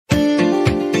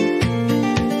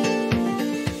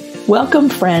Welcome,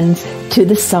 friends, to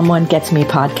the Someone Gets Me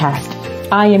podcast.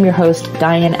 I am your host,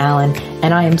 Diane Allen,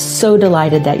 and I am so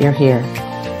delighted that you're here.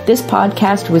 This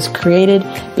podcast was created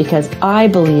because I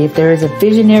believe there is a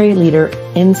visionary leader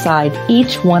inside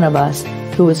each one of us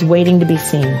who is waiting to be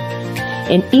seen.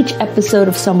 In each episode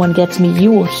of Someone Gets Me,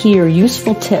 you will hear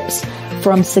useful tips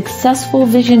from successful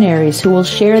visionaries who will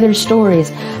share their stories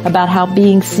about how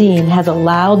being seen has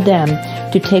allowed them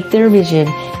to take their vision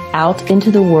out into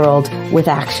the world with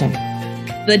action.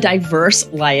 The diverse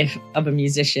life of a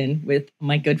musician with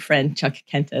my good friend, Chuck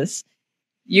Kentis.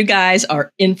 You guys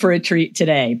are in for a treat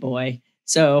today, boy.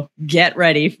 So get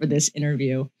ready for this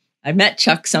interview. I met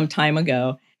Chuck some time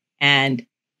ago, and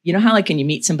you know how like when you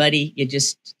meet somebody, you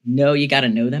just know you got to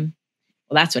know them?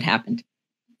 Well, that's what happened.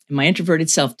 And my introverted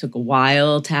self took a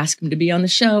while to ask him to be on the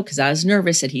show because I was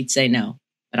nervous that he'd say no,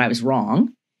 but I was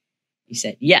wrong. He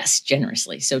said yes,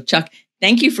 generously. So Chuck,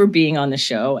 thank you for being on the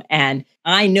show. And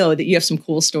I know that you have some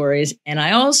cool stories. And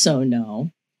I also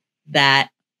know that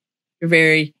you're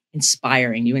very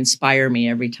inspiring. You inspire me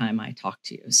every time I talk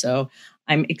to you. So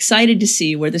I'm excited to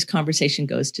see where this conversation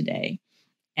goes today.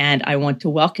 And I want to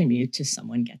welcome you to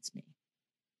Someone Gets Me.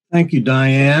 Thank you,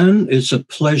 Diane. It's a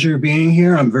pleasure being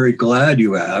here. I'm very glad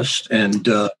you asked. And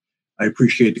I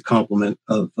appreciate the compliment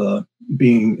of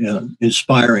being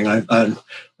inspiring.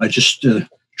 I just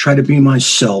try to be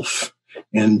myself.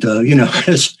 And,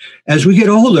 as we get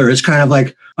older, it's kind of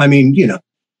like, I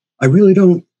really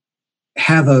don't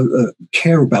have a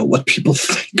care about what people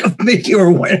think of me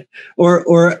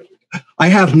or I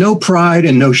have no pride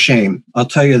and no shame. I'll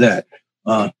tell you that.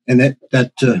 And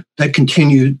that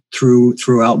continued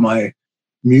throughout my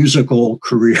musical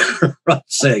career, I'd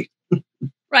say.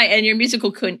 Right. And your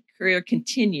musical career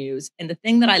continues. And the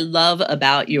thing that I love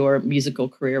about your musical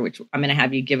career, which I'm going to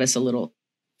have you give us a little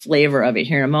flavor of it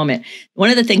here in a moment. One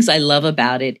of the things I love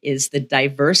about it is the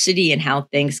diversity and how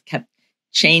things kept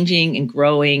changing and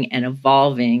growing and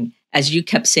evolving as you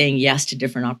kept saying yes to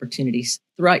different opportunities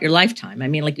throughout your lifetime. I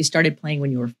mean, like you started playing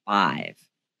when you were 5.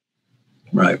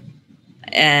 Right.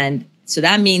 And so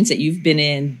that means that you've been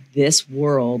in this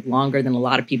world longer than a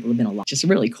lot of people have been alive, which is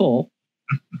really cool.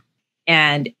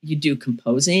 And you do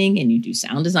composing and you do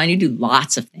sound design, you do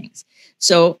lots of things.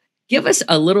 So give us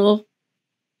a little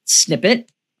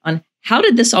snippet on how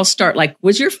did this all start? Like,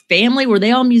 was your family, were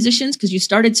they all musicians because you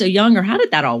started so young, or how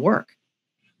did that all work?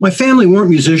 My family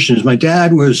weren't musicians. My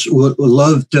dad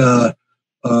loved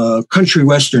country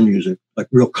western music, like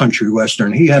real country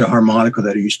western. He had a harmonica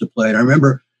that he used to play. And I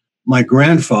remember my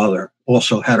grandfather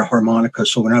also had a harmonica.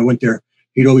 So when I went there,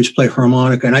 he'd always play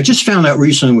harmonica. And I just found out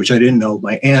recently, which I didn't know,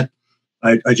 my aunt,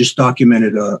 I just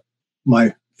documented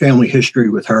my family history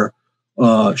with her.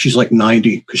 She's like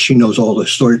 90 because she knows all the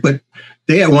stories. But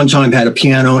they at one time had a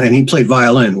piano and he played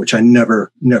violin, which I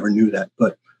never knew that.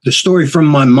 But the story from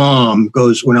my mom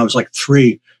goes when I was like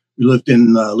 3, we lived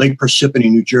in Lake Parsippany,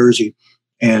 New Jersey.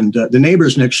 And the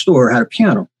neighbors next door had a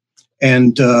piano.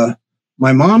 And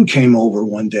my mom came over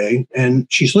one day and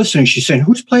she's listening. She's saying,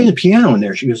 "Who's playing the piano in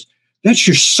there?" She goes, "That's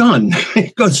your son."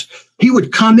 Because he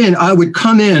would come in. I would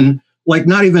come in, like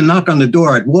not even knock on the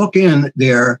door. I'd walk in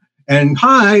there and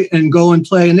hi and go and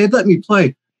play. And they'd let me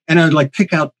play. And I'd like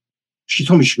pick out, she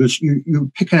told me, she goes, you're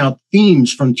picking out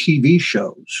themes from TV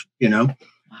shows, Wow.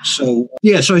 So,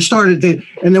 yeah, so I started.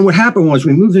 And then what happened was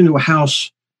we moved into a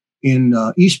house in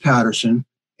East Patterson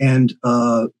and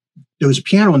there was a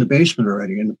piano in the basement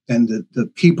already. And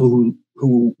the people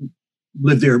who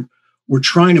lived there were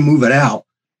trying to move it out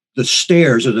the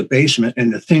stairs of the basement,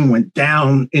 and the thing went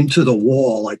down into the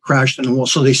wall, like crashed in the wall.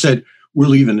 So they said, "We're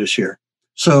leaving this here."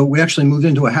 So we actually moved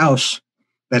into a house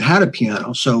that had a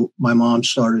piano. So my mom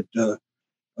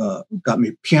got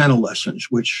me piano lessons,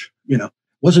 which,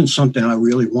 wasn't something I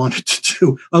really wanted to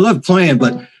do. I love playing,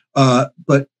 but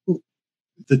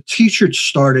the teacher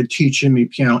started teaching me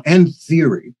piano and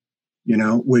theory,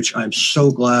 which I'm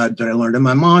so glad that I learned. And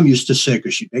my mom used to say,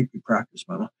 because she'd make me practice,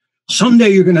 my mom, "Someday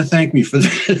you're going to thank me for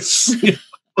this."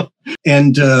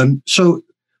 And so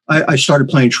I started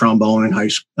playing trombone in high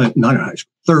school, not in high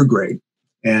school, 3rd grade.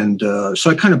 And so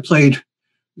I kind of played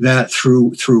that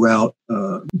throughout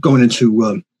going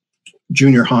into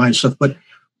junior high and stuff. But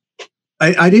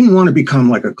I didn't want to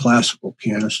become like a classical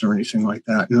pianist or anything like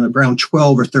that. Around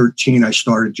 12 or 13, I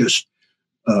started just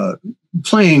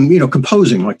playing,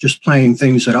 composing, like just playing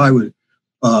things that I would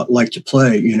like to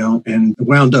play, and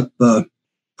wound up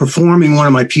performing one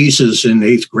of my pieces in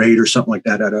 8th grade or something like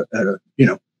that at a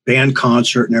band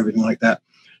concert and everything like that.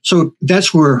 So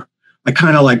that's where I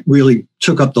kind of like really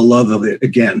took up the love of it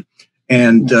again.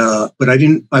 And, but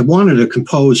I wanted to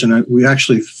compose, and we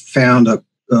actually found a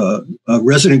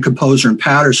resident composer in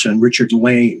Patterson, Richard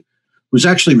Lane, was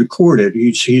actually recorded.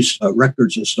 He's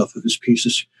records and stuff of his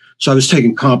pieces. So I was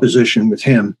taking composition with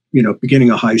him, beginning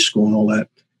of high school and all that.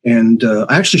 And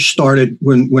I actually started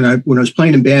when I was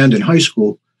playing in band in high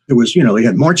school. It was, they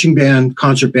had marching band,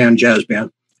 concert band, jazz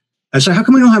band. I said, how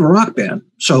come we don't have a rock band?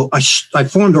 So I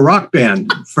formed a rock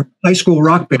band for high school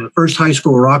rock band, the first high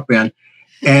school rock band.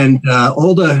 And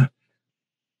all the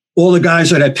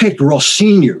guys that I picked were all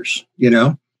seniors,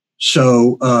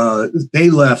 So they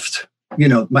left,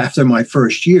 after my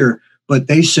first year. But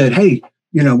they said, hey,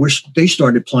 they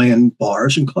started playing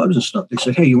bars and clubs and stuff. They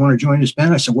said, hey, you want to join this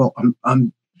band? I said, well,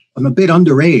 I'm a bit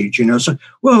underage, So,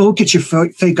 well, we'll get you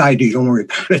fake ID. Don't worry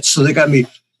about it. So they got me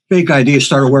fake ID,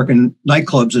 started working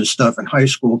nightclubs and stuff in high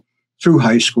school, through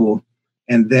high school.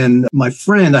 And then I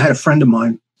had a friend of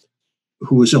mine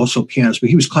who was also a pianist, but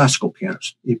he was classical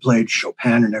pianist. He played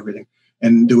Chopin and everything.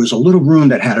 And there was a little room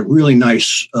that had a really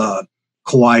nice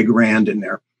Kawhi Grand in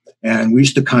there. And we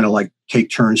used to kind of like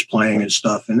take turns playing and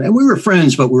stuff. And we were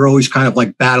friends, but we were always kind of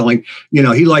like battling.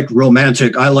 He liked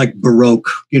romantic, I liked Baroque,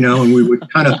 and we would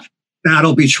kind of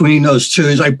battle between those two.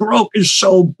 He's like, Baroque is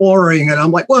so boring. And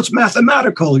I'm like, well, it's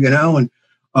mathematical,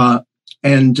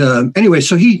 anyway,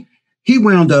 so he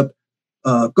wound up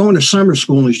going to summer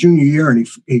school in his junior year, and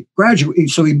he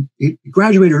graduated. So he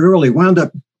graduated early, wound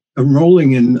up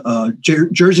enrolling in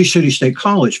Jersey City State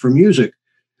College for music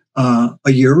a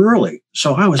year early.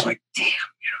 So I was like, damn,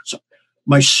 So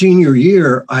my senior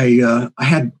year, I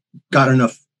had got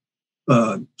enough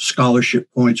scholarship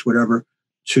points, whatever,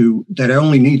 that I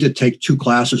only needed to take 2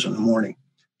 classes in the morning.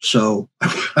 So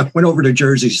I went over to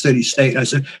Jersey City State and I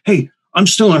said, hey, I'm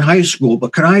still in high school,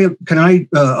 but can I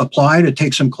apply to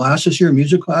take some classes here,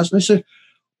 music class? And I said,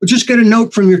 well, just get a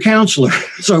note from your counselor.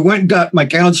 So I went and got my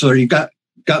counselor. He got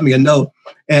me a note,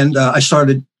 and I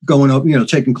started going up,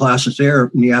 taking classes there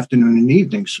in the afternoon and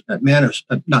evenings at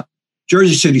not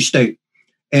Jersey City State.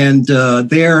 And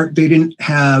there they didn't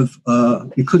have,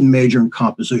 you couldn't major in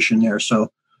composition there.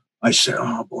 So I said,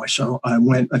 oh boy. So I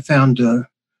found,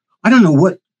 I don't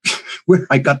know where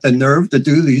I got the nerve to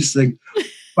do these things.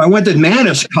 I went to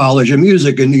Mannes College of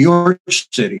Music in New York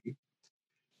City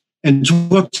and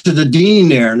talked to the dean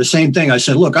there. And the same thing. I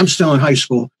said, look, I'm still in high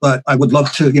school, but I would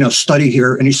love to, study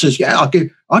here. And he says, yeah,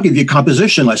 I'll give you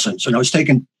composition lessons. And I was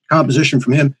taking composition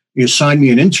from him. He assigned me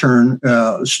an intern,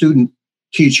 student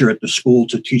teacher at the school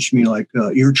to teach me like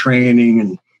ear training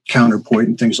and counterpoint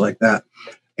and things like that.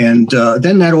 And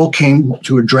then that all came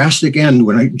to a drastic end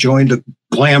when I joined a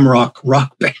glam rock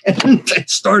band and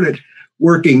started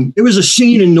working. There was a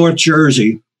scene in North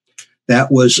Jersey there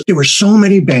were so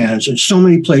many bands and so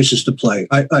many places to play.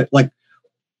 I like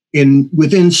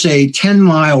within, say,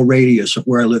 10-mile radius of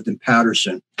where I lived in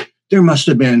Patterson, there must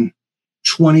have been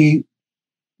 20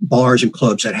 bars and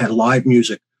clubs that had live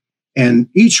music. And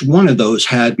each one of those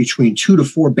had between 2 to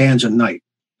 4 bands a night.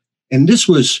 And this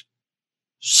was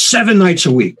 7 nights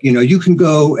a week. You can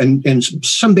go and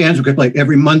some bands would play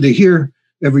every Monday here,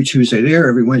 every Tuesday there,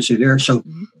 every Wednesday there. So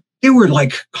there were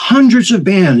like hundreds of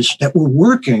bands that were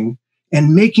working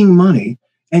and making money.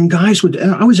 And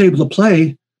I was able to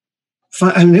play.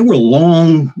 They were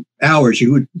long hours.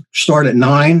 You would start at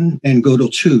 9 and go till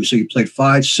 2. So you played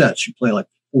 5 sets. You play like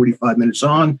 45 minutes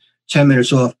on, 10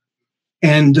 minutes off.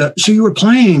 And so you were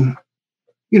playing,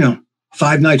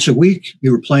 5 nights a week.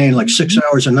 You were playing like 6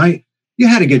 hours a night. You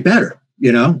had to get better,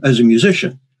 as a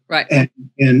musician. Right.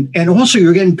 And also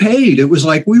you're getting paid. It was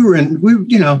like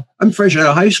I'm fresh out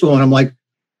of high school and I'm like,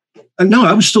 no,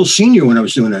 I was still senior when I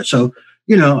was doing that. So,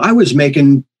 I was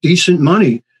making decent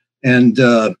money and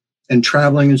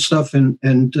traveling and stuff. So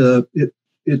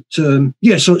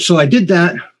I did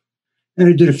that, and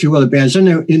I did a few other bands.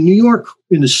 And in New York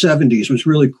in the 70s was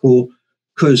really cool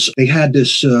because they had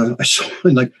this, I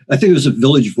think it was a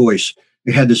Village Voice.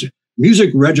 They had this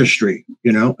music registry,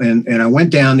 and I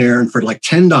went down there, and for like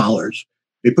 $10,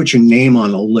 they put your name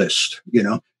on a list,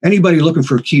 anybody looking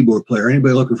for a keyboard player,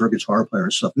 anybody looking for a guitar player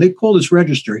and stuff. And they call this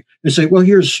registry and say, well,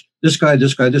 here's this guy,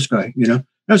 this guy, this guy, I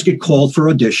just get called for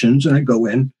auditions, and I go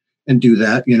in and do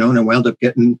that, and I wound up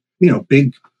getting,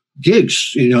 big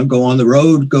gigs, go on the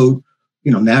road, go,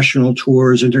 national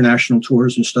tours, international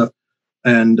tours and stuff.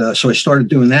 And so I started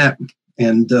doing that,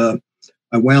 and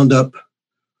I wound up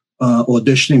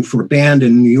auditioning for a band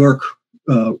in New York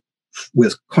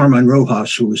with Carmine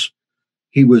Rojas,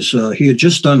 he had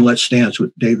just done Let's Dance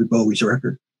with David Bowie's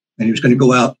record, and he was going to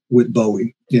go out with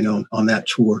Bowie, on that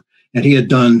tour. And he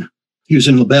was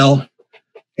in LaBelle,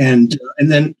 and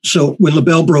then so when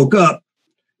LaBelle broke up,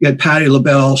 you had Patti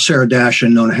LaBelle, Sarah Dash,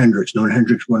 and Nona Hendrix. Nona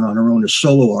Hendrix went on her own as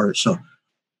solo artist. So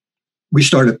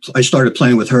I started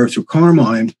playing with her through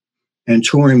Carmine, and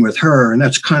touring with her. And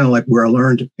that's kind of like where I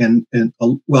learned.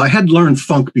 Well, I had learned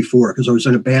funk before because I was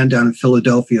in a band down in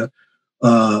Philadelphia.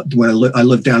 When I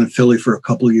lived down in Philly for a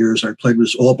couple of years. I played with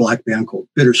this all black band called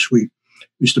Bittersweet.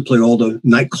 Used to play all the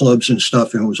nightclubs and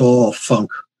stuff, and it was all funk,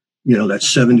 that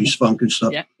 70s funk and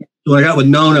stuff. Yeah. So I got with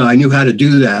Nona. I knew how to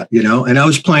do that, and I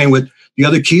was playing with the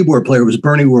other keyboard player was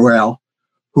Bernie Worrell,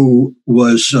 who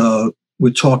was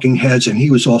with Talking Heads, and he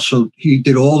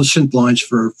did all the synth lines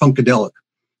for Funkadelic,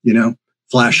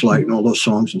 Flashlight and all those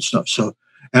songs and stuff. So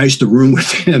I used to room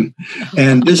with him,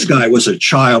 and this guy was a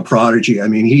child prodigy. I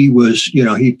mean, he was,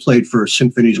 he played for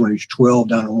symphonies when he was 12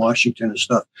 down in Washington and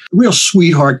stuff. Real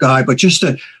sweetheart guy, but just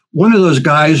one of those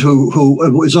guys who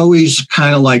was always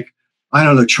kind of like, I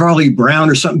don't know, Charlie Brown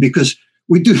or something, because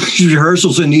we do these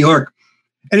rehearsals in New York,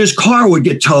 and his car would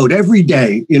get towed every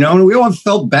day, and we all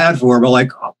felt bad for him. We're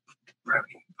like, oh,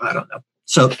 I don't know.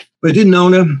 So, but I didn't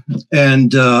own him,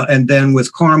 and then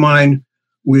with Carmine,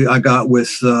 I got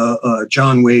with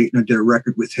John Waite, and I did a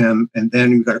record with him, and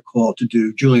then we got a call to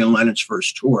do Julian Lennon's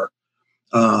first tour,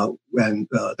 and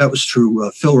that was through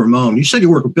Phil Ramone. You said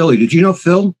you worked with Billy. Did you know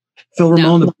Phil? Phil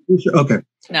Ramone, the producer? Okay.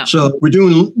 No. So we're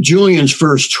doing Julian's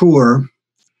first tour,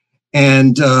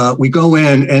 and we go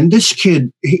in, and this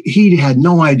kid, he had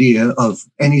no idea of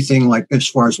anything like as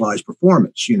far as live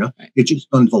performance. Right. It just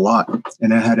done a lot,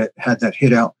 and I had that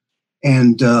hit out.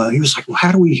 And he was like, well,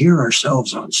 how do we hear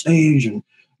ourselves on stage? And,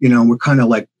 we're kind of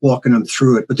like walking him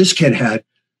through it. But this kid had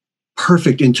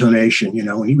perfect intonation,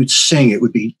 when he would sing, it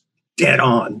would be dead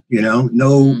on,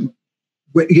 no,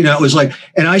 it was like,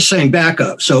 and I sang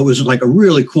backup. So it was like a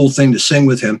really cool thing to sing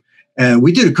with him. And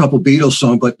we did a couple Beatles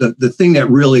songs, but the thing that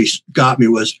really got me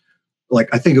was like,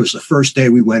 I think it was the first day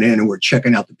we went in and we're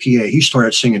checking out the PA. He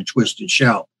started singing Twist and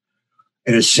Shout.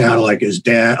 And it sounded like his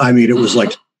dad. I mean, it was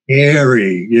like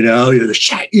scary,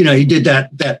 he did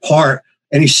that part,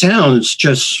 and he sounds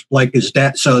just like his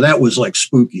dad. So that was like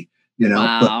spooky,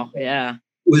 Wow, but yeah.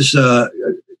 It was,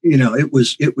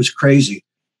 it was crazy.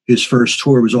 His first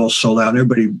tour was all sold out, and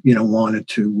everybody, wanted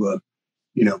to,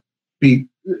 be,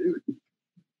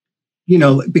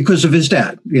 because of his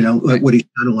dad, right. What he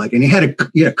sounded like, and he had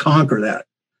to conquer that,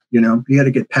 he had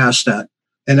to get past that,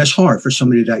 and that's hard for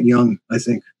somebody that young, I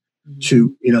think,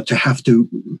 to have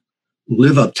to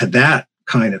live up to that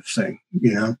kind of thing,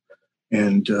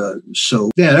 and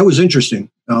so yeah, that was interesting.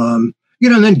 And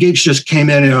then gigs just came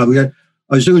in, and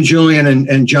I was doing Julian,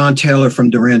 and John Taylor from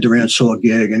Duran Duran saw a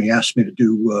gig, and he asked me to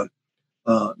do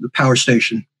the Power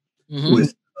Station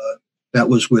with that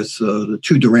was with the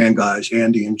two Duran guys,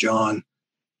 Andy and John,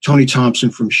 Tony Thompson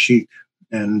from Chic,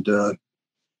 and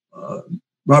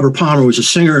Robert Palmer was a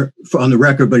singer on the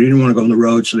record, but he didn't want to go on the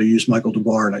road, so they used Michael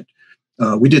DeBar, and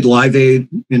we did Live Aid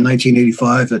in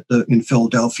 1985 in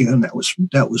Philadelphia, and that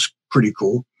was pretty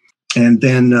cool. And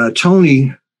then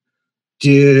Tony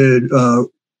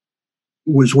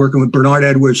was working with Bernard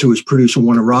Edwards, who was producing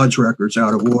one of Rod's records,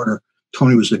 Out of Order.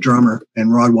 Tony was the drummer,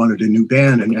 and Rod wanted a new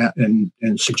band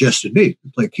and suggested me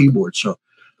to play keyboard. So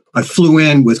I flew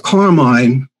in with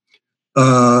Carmine.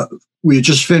 We were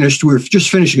just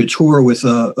finishing a tour with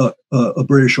a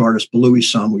British artist, Belouis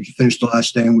Sum. We finished the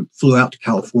last day, and we flew out to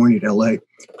California, to LA,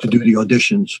 to do the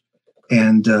auditions.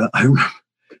 And I remember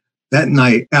that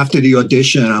night after the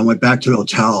audition, I went back to the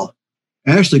hotel.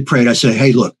 I actually prayed. I said,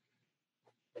 "Hey, look,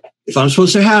 if I'm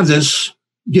supposed to have this,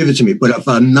 give it to me. But if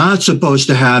I'm not supposed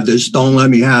to have this, don't let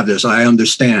me have this. I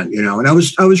understand, And I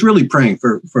was really praying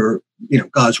for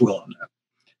God's will on that,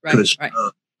 because right.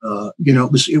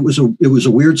 It was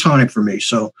a weird time for me.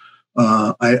 So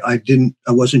I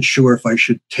wasn't sure if I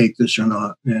should take this or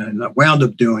not, and I wound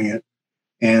up doing it.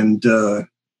 And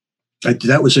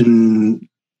that was in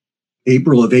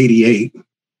April of '88,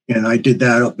 and I did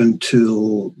that up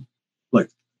until like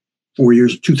 4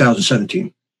 years,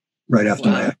 2017, right after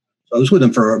that. So I was with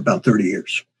him for about 30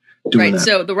 years. Right. That.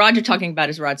 So the Rod you're talking about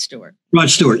is Rod Stewart. Rod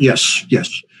Stewart. Yes.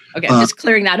 Okay. I'm just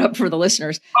clearing that up for the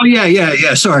listeners. Oh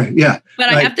yeah. Sorry. Yeah. But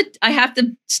I have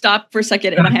to stop for a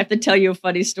second, and I have to tell you a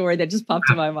funny story that just popped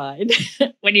to my mind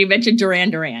when you mentioned Duran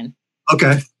Duran.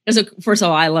 Okay. So first of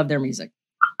all, I love their music,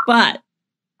 but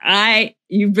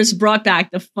you just brought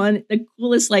back the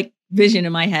coolest vision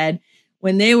in my head.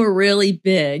 When they were really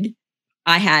big,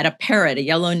 I had a parrot, a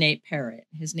yellow nape parrot.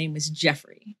 His name was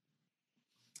Jeffrey.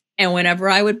 And whenever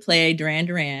I would play Duran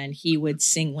Duran, he would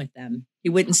sing with them. He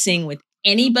wouldn't sing with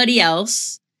anybody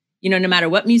else, no matter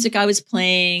what music I was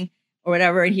playing or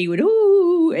whatever. And he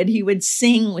would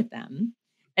sing with them.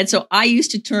 And so I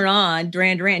used to turn on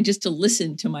Duran Duran just to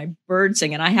listen to my bird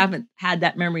sing. And I haven't had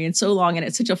that memory in so long. And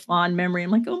it's such a fond memory.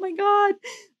 I'm like, oh my God.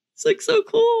 It's like so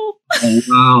cool. Oh,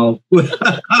 wow.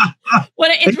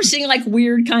 What an interesting, like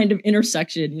weird kind of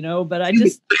intersection, but I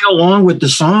just sing along with the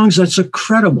songs. That's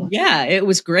incredible. Yeah, it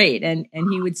was great. And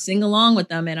he would sing along with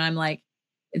them. And I'm like,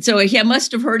 and so he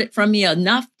must have heard it from me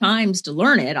enough times to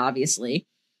learn it, obviously.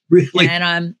 Really?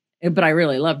 And but I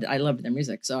really loved it. I loved their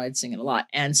music. So I'd sing it a lot.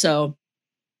 And so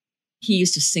he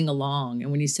used to sing along.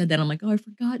 And when he said that, I'm like, oh, I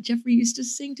forgot Jeffrey used to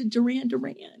sing to Duran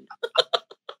Duran.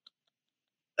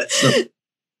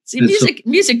 See,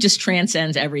 music just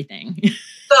transcends everything.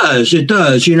 It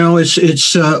does.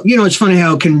 It's funny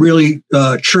how it can really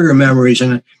trigger memories,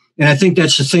 and I think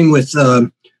that's the thing with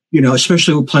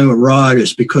especially with playing with Rod,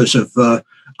 is because of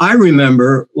I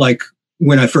remember, like,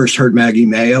 when I first heard Maggie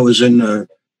May, I was in a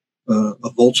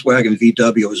Volkswagen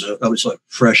VW. I was like a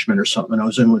freshman or something. I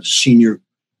was in with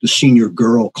the senior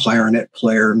girl clarinet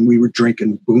player, and we were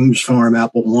drinking Boone's Farm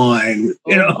apple wine,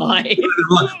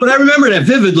 But I remember that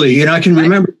vividly, I can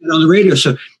remember it on the radio.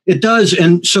 So it does.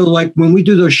 And so, like, when we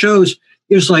do those shows,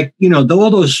 it's like, all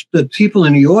the people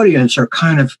in the audience are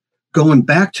kind of going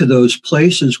back to those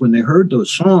places when they heard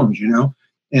those songs,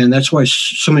 and that's why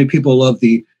so many people love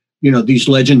these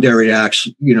legendary acts.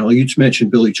 You just mentioned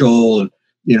Billy Joel and,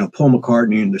 Paul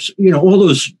McCartney and this, all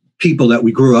those people that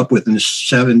we grew up with in the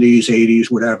 70s, 80s,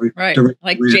 whatever. Right.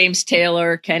 Like James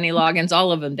Taylor, Kenny Loggins,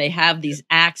 all of them. They have these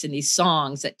acts and these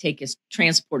songs that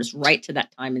transport us right to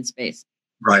that time and space.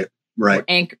 Right. We're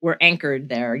anchored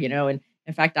there, and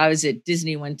in fact, I was at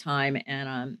Disney one time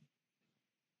and,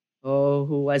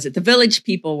 who was it? The Village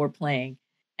People were playing,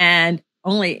 and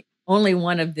only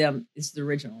one of them is the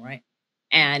original. Right.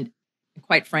 And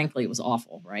quite frankly, it was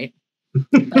awful. Right.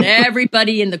 But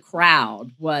everybody in the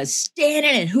crowd was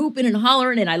standing and hooping and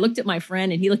hollering. And I looked at my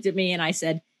friend and he looked at me and I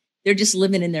said, they're just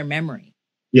living in their memory.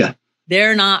 Yeah.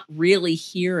 They're not really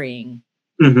hearing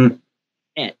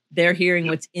it. They're hearing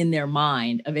what's in their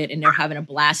mind of it. And they're having a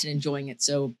blast and enjoying it.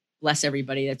 So bless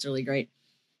everybody. That's really great.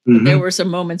 But there were some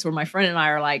moments where my friend and I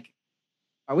are like,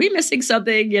 are we missing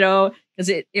something? Because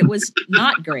it was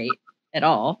not great at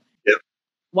all. Yep.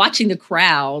 Watching the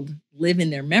crowd live in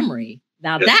their memory.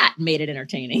 Now that made it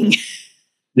entertaining.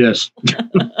 Yes.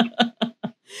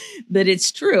 But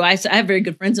it's true. I have very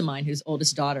good friends of mine whose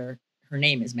oldest daughter, her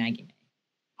name is Maggie May.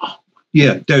 Oh,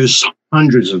 yeah, there's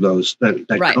hundreds of those that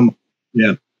come.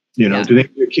 Yeah. To name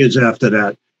your kids after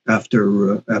that,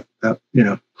 after a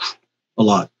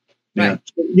lot. Yeah. Right.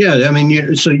 Yeah. I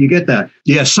mean, so you get that.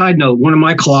 Yeah. Side note, one of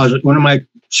my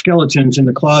skeletons in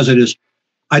the closet is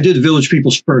I did the Village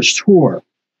People's first tour.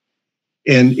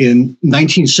 And in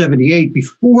 1978,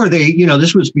 before they,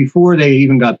 this was before they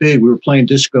even got big, we were playing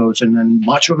discos, and then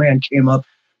Macho Man came up.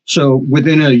 So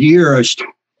within a year,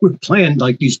 we were playing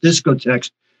like these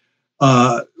discotheques.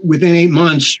 Within 8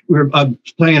 months, we were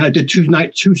playing. I did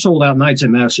two sold out nights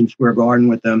in Madison Square Garden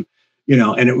with them,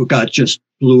 and it just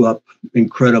blew up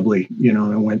incredibly,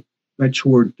 and I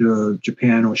toured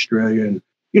Japan, Australia, and,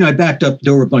 I backed up.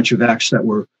 There were a bunch of acts that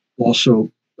were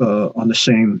also on the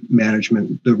same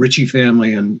management, the Ritchie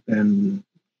family and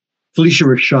Felicia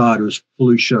Rashad. It was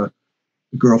Felicia,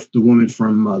 the woman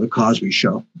from the Cosby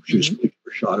Show. She was Felicia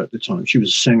Rashad at the time. She was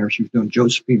a singer. She was doing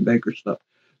Josephine Baker stuff.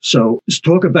 So let's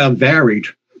talk about varied.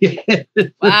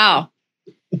 Wow.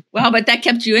 Well, but that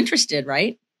kept you interested,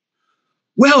 right?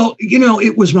 Well,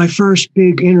 it was my first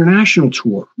big international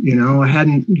tour. I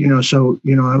hadn't,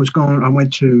 I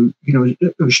went to,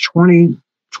 it was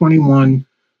 21.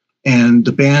 And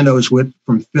the band I was with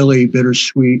from Philly,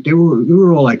 Bittersweet, we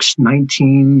were all like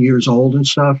 19 years old and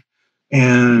stuff.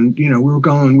 And, we were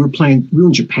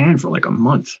in Japan for like a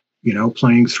month,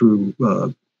 playing through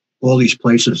all these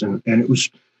places. And it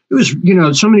was,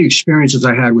 some of the experiences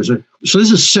I had so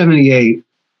this is 78.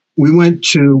 We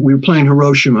were playing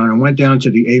Hiroshima and went down to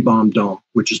the A-bomb dome,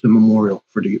 which is the memorial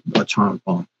for the atomic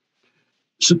bomb.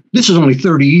 So this is only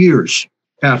 30 years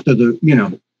after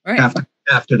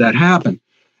after that happened.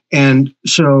 And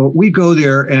so we go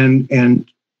there and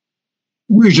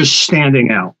we're just standing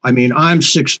out. I mean, I'm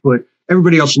 6 foot.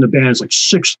 Everybody else in the band is like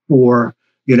 6'4",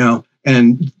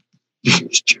 and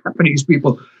these Japanese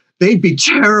people, they'd be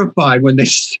terrified when they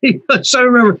see us. I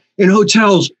remember in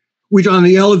hotels, we'd on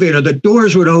the elevator, the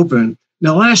doors would open.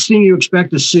 Now, the last thing you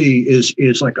expect to see is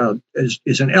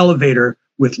an elevator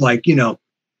with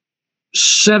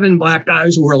 7 black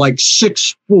guys who were like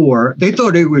 6'4". They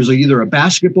thought it was either a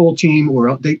basketball team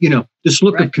or this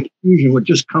look of confusion would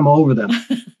just come over them.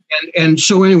 and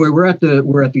so anyway, we're at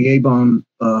the A-bomb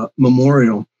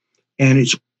memorial, and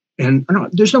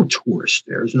there's no tourists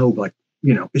there. There's no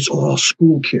it's all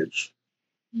school kids,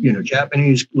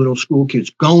 Japanese little school kids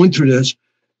going through this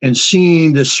and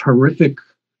seeing this horrific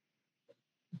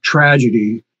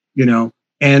tragedy,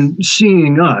 and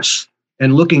seeing us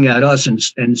and looking at us and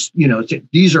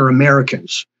these are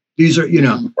Americans. These are,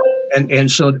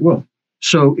 and so, well,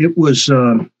 so it was,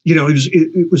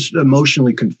 it was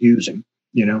emotionally confusing,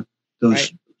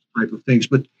 those type of things,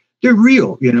 but they're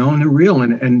real, and they're real.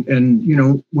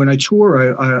 And when I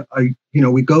tour, I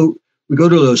we go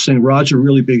to those things. Rod's a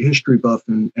really big history buff,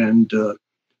 and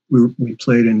we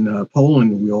played in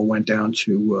Poland. We all went down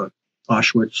to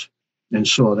Auschwitz and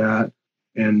saw that.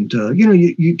 And,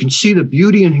 you can see the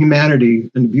beauty in humanity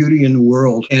and the beauty in the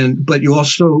world. But you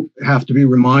also have to be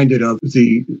reminded of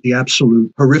the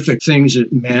absolute horrific things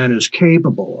that man is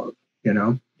capable of,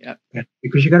 Yeah.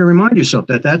 Because you got to remind yourself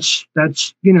that that's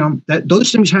that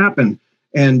those things happen,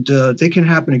 and they can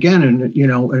happen again.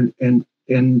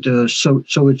 And so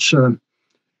it's,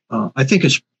 I think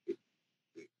it's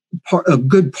a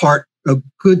good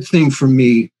thing for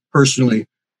me personally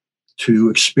to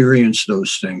experience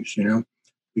those things,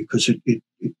 because it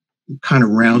kind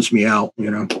of rounds me out,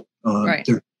 Right.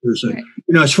 There's a,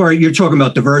 as far as you're talking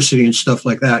about diversity and stuff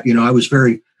like that, I was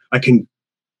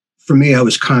for me, I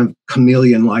was kind of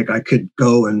chameleon, like I could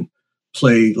go and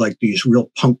play like these real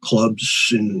punk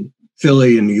clubs in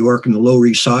Philly and New York and the Lower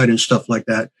East Side and stuff like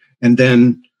that. And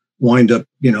then wind up,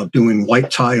 doing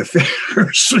white tie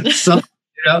affairs and stuff,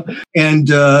 and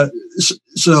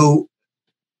so,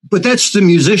 but that's the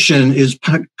musician is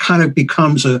kind of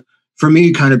becomes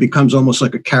almost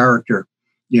like a character,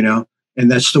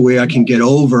 and that's the way I can get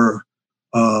over.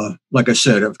 Like I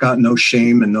said, I've got no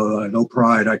shame and no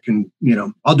pride. I can,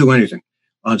 I'll do anything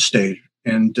on stage.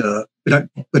 And, but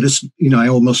it's,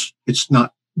 it's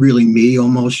not really me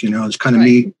almost, it's kind of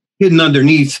me hidden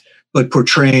underneath, but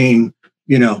portraying,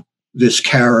 this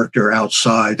character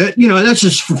outside that, that's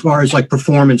as far as like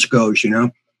performance goes,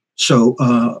 So,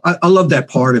 I love that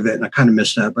part of it, and I kind of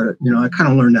miss that, but, I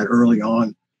kind of learned that early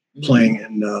on playing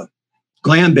in,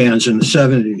 glam bands in the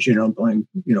 70s, playing,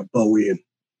 Bowie and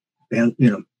band,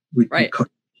 we cut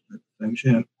things.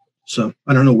 Yeah. So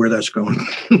I don't know where that's going.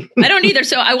 I don't either.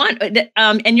 So I want,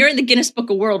 and you're in the Guinness Book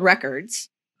of World Records.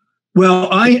 Well,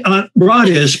 Rod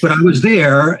is, but I was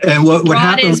there, and what Rod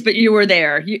happened is, but you were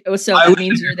there. So that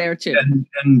means you're there too.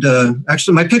 And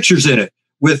actually, my picture's in it.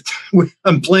 With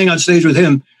I'm playing on stage with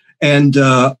him, and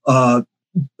I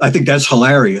think that's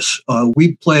hilarious.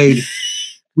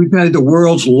 We had the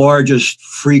world's largest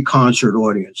free concert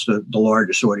audience, the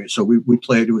largest audience. So we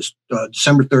played. It was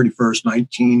December 31st,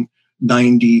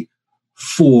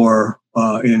 1994,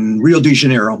 in Rio de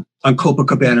Janeiro on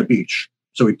Copacabana Beach.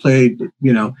 So we played,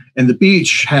 and the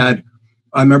beach had,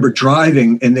 I remember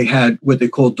driving, and they had what they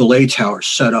called delay towers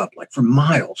set up like for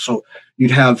miles. So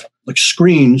you'd have like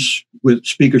screens with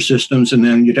speaker systems, and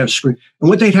then you'd have screen. And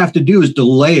what they'd have to do is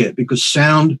delay it because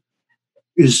sound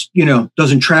is,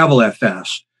 doesn't travel that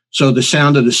fast. So the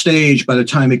sound of the stage, by the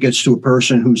time it gets to a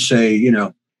person who's, say,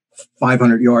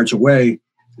 500 yards away,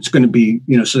 it's going to be,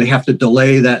 so they have to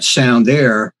delay that sound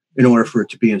there in order for it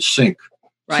to be in sync.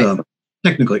 Right. So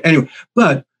technically, anyway,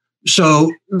 but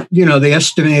so, they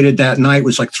estimated that night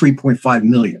was like 3.5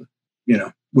 million,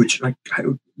 which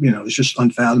is just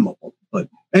unfathomable. But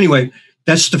anyway,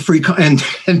 that's the free, and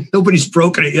nobody's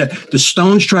broken it yet. The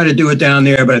Stones try to do it down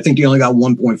there, but I think they only got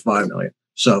 1.5 million.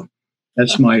 So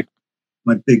that's my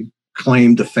big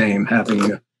claim to fame, having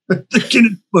the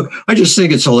Guinness Book. I just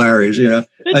think it's hilarious.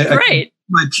 It's great.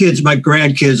 My kids, my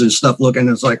grandkids and stuff looking,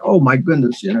 it's like, oh my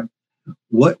goodness,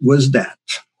 what was that?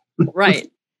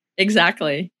 Right.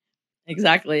 Exactly.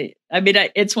 I mean,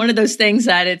 it's one of those things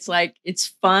that it's like, it's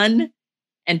fun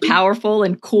and powerful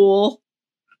and cool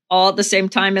all at the same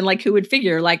time. And like, who would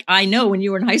figure? Like, I know when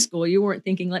you were in high school, you weren't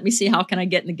thinking, let me see, how can I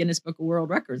get in the Guinness Book of World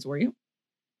Records? Were you?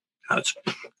 It's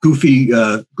goofy,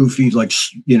 like,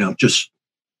 just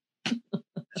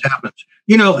it happens,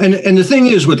 and the thing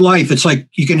is with life, it's like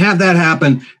you can have that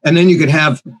happen, and then you can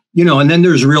have, and then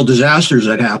there's real disasters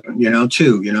that happen,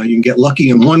 too. You can get lucky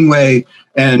in one way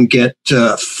and get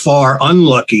far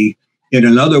unlucky in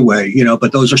another way,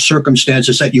 but those are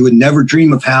circumstances that you would never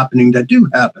dream of happening that do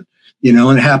happen,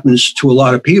 and it happens to a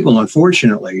lot of people,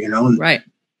 unfortunately, and, right.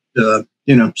 So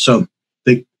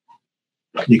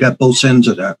you got both ends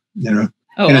of that,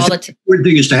 Oh, and all the important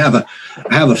thing is to have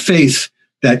a faith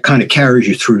that kind of carries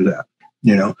you through that,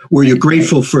 where you're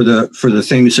grateful for the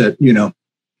things that,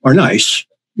 are nice,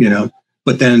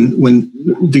 but then when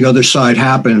the other side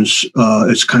happens,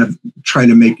 it's kind of trying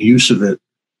to make use of it,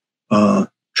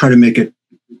 try to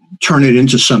turn it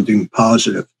into something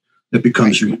positive that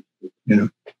becomes,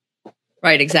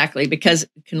 Right, exactly. Because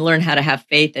you can learn how to have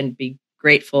faith and be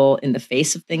grateful in the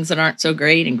face of things that aren't so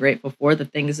great, and grateful for the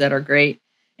things that are great,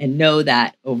 and know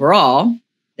that overall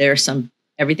there's some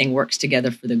everything works together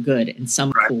for the good in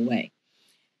some cool way.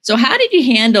 So how did you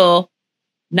handle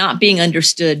not being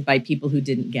understood by people who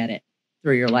didn't get it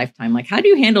through your lifetime? Like, how do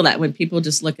you handle that when people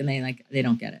just look and they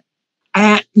don't get it?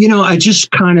 I just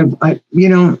kind of, I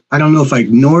don't know if I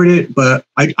ignored it, but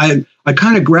I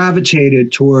kind of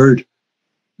gravitated toward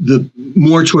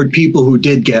toward people who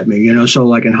did get me, so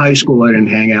like in high school, I didn't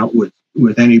hang out with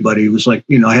anybody. It was like,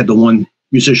 I had the one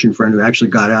musician friend who actually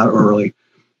got out early.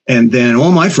 And then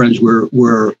all my friends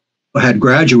had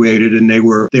graduated and they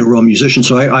were all musicians.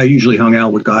 So I usually hung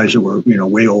out with guys that were,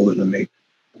 way older than me.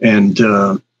 And,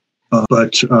 so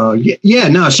that's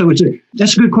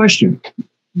a good question.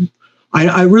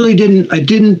 I really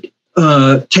didn't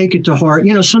take it to heart.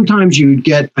 Sometimes you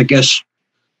get, I guess,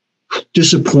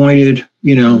 disappointed,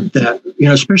 that,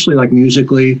 especially like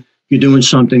musically, you're doing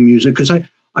something music. Cause I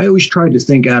always tried to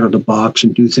think out of the box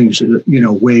and do things that,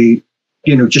 way,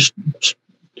 just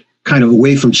kind of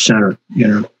away from center,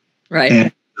 Right.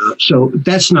 And so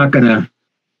that's not gonna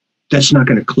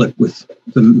click with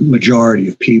the majority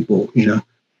of people,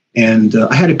 and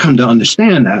I had to come to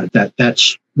understand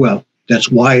that's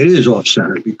why it is off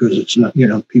center, because it's not,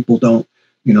 people don't,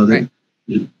 right.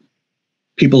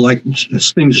 People like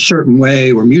things a certain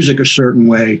way or music a certain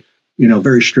way,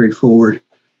 very straightforward.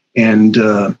 And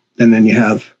then you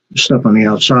have stuff on the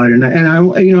outside, and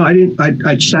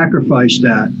I'd sacrifice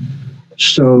that.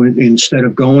 So instead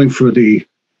of going for the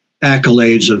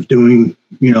accolades of doing,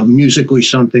 musically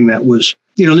something that was,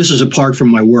 this is apart from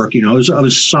my work, I was a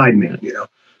sideman,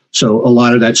 so a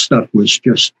lot of that stuff was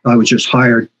just, I was just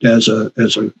hired as a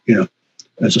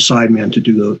sideman to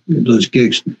do those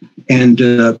gigs. And,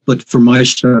 but for my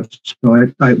stuff, so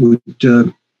I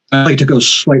like to go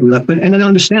slightly left, and then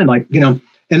understand, like, and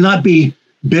not be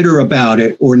bitter about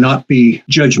it or not be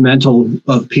judgmental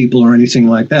of people or anything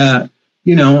like that,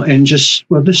 and just,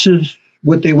 well, this is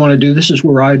what they want to do. This is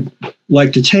where I'd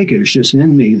like to take it. It's just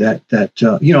in me that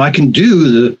I can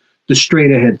do the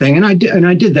straight ahead thing. And I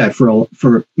did that for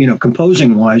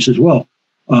composing wise as well.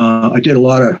 I did a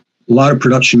lot of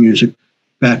production music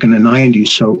back in the 90s.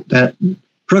 So that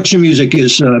production music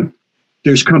is,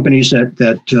 there's companies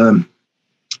that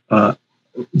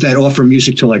offer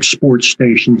music to like sports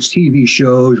stations, TV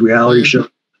shows, reality shows.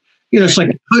 It's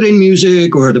like put-in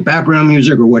music or the background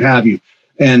music or what have you.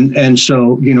 And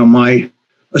so, my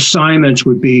assignments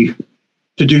would be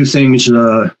to do things,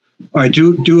 I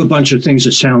do a bunch of things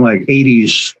that sound like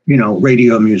 80s,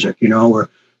 radio music, or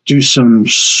do some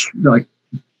like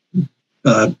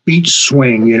beat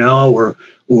swing, or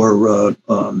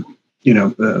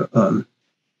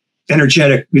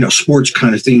energetic, sports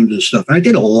kind of themes and stuff. And I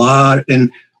did a lot.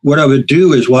 And what I would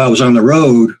do is while I was on the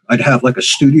road, I'd have like a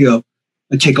studio.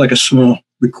 I'd take like a small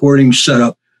recording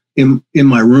setup in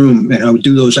my room, and I would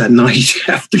do those at night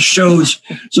after shows.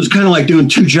 So it's kind of like doing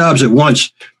two jobs at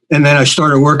once. And then I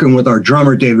started working with our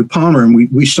drummer, David Palmer, and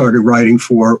we started writing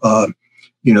for, some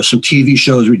TV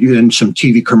shows. We did some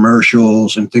TV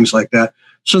commercials and things like that.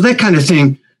 So that kind of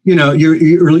thing,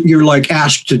 you're like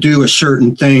asked to do a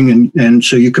certain thing. And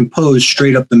so you compose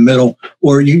straight up the middle,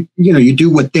 or you do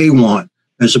what they want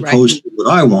as opposed to what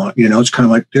I want. It's kind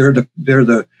of like they're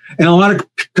the, and a lot of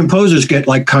composers get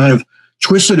like kind of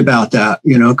twisted about that,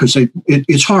 because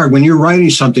it's hard when you're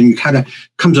writing something. You kind of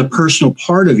becomes a personal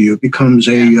part of you. It becomes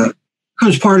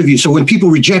becomes part of you. So when people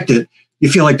reject it,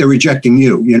 you feel like they're rejecting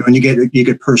you, and you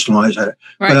get personalized at it.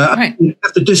 Right, but you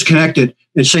have to disconnect it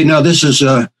and say, no, this is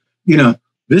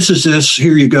this is this.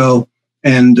 Here you go.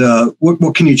 And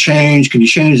what can you change? Can you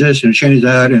change this and change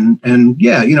that? And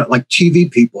like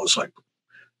TV people, it's like,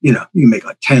 you make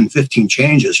like 10, 15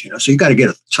 changes. So you got to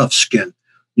get a tough skin.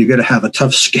 You got to have a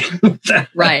tough skin with that.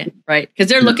 Right. Because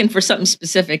they're looking for something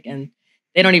specific, and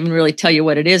they don't even really tell you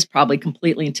what it is probably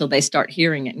completely until they start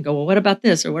hearing it and go, well, what about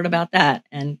this? Or what about that?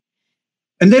 And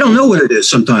they don't know what it is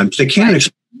sometimes. They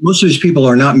can't. Most of these people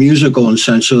are not musical in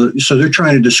sense. So they're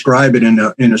trying to describe it in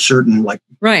a certain like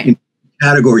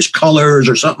categories, colors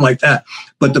or something like that.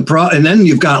 But and then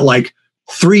you've got like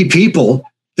three people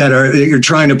that you're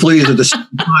trying to please at the same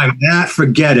time.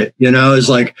 Forget it. It's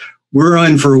like, we're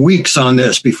on for weeks on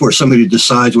this before somebody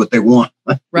decides what they want.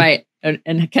 Right.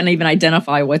 And can't even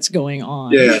identify what's going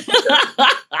on. Yeah.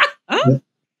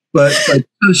 but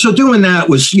so doing that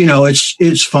was,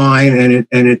 it's fine. And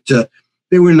it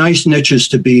they were nice niches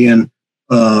to be in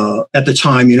at the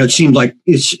time. It seemed like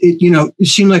it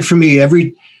seemed like for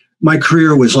me, my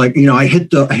career was like, I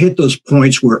hit those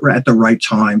points where at the right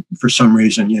time for some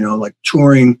reason, like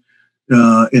touring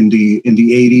in the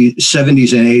 80s,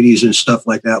 70s and 80s and stuff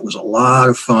like that was a lot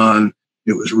of fun.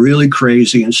 It was really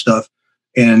crazy and stuff.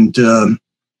 And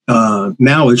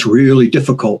Now it's really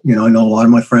difficult. I know a lot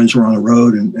of my friends were on the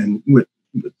road and with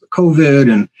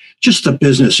COVID and just the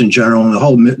business in general, and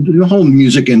the whole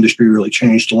music industry really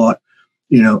changed a lot,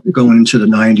 going into the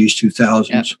 90s, 2000s.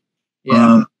 Yep.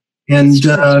 Yeah.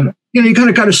 You kind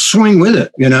of got to swing with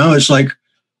it. It's like,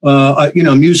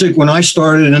 music, when I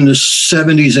started in the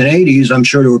 70s and 80s, I'm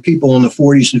sure there were people in the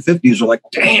 40s and 50s who were like,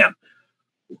 damn,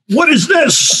 what is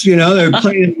this? They're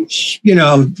playing,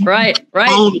 right.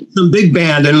 Some big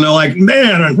band, and they're like,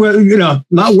 man,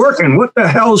 not working. What the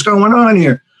hell's going on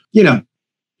here?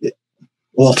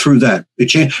 All through that, it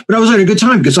changed. But I was at a good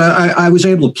time because I was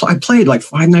able to I played like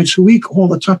 5 nights a week all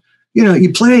the time.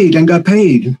 You played and got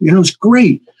paid. It's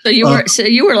great. So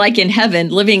you were like in heaven,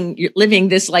 living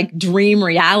this like dream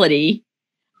reality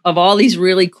of all these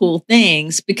really cool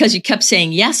things because you kept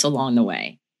saying yes along the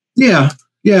way. Yeah.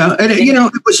 Yeah. And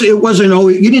it wasn't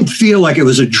always, you didn't feel like it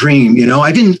was a dream.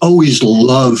 I didn't always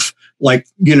love, like,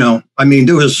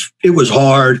 it was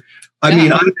hard. I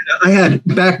mean, I had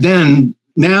back then,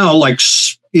 now, like,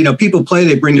 people play,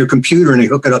 they bring their computer and they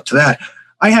hook it up to that.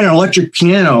 I had an electric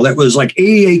piano that was like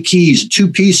 88 keys, 2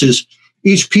 pieces.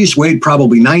 Each piece weighed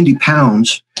probably 90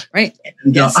 pounds. Right.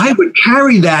 And I would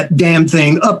carry that damn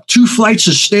thing up 2 flights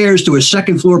of stairs to a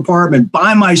 2nd floor apartment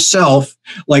by myself,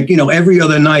 like, every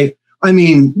other night. I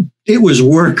mean, it was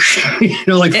work,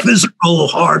 physical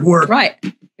hard work. Right.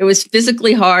 It was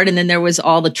physically hard. And then there was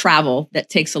all the travel that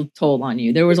takes a toll on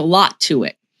you. There was a lot to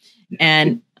it.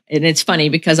 And it's funny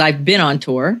because I've been on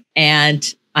tour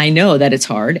and I know that it's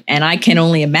hard. And I can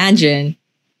only imagine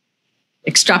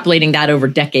extrapolating that over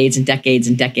decades and decades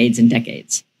and decades and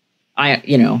decades. I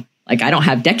don't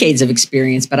have decades of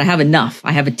experience, but I have enough.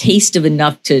 I have a taste of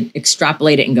enough to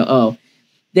extrapolate it and go, oh,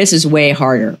 this is way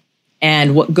harder.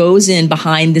 And what goes in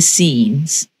behind the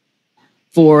scenes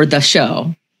for the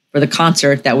show, for the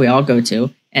concert that we all go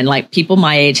to, and like people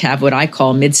my age have what I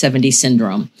call mid-70s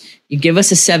syndrome. You give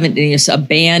us a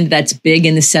band that's big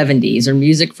in the 70s or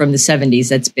music from the 70s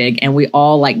that's big, and we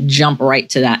all like jump right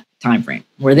to that time frame.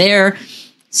 We're there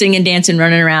singing, dancing,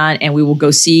 running around, and we will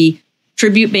go see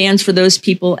tribute bands for those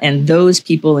people and those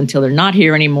people until they're not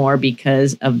here anymore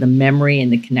because of the memory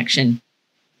and the connection.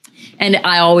 And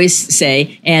I always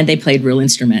say, and they played real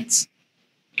instruments.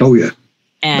 Oh, yeah.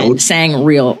 And sang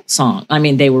real song. I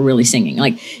mean, they were really singing.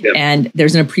 And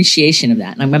there's an appreciation of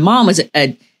that. And my mom was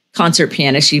a concert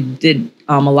pianist. She did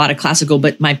a lot of classical,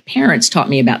 but my parents taught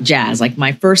me about jazz. Like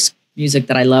my first music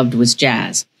that I loved was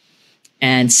jazz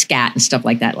and scat and stuff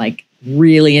like that, like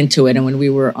really into it. And when we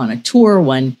were on a tour,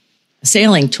 a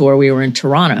sailing tour, we were in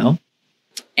Toronto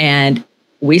and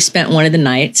we spent one of the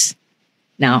nights.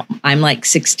 Now I'm like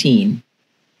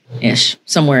 16-ish,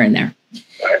 somewhere in there.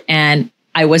 And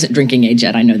I wasn't drinking age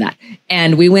yet. I know that.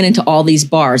 And we went into all these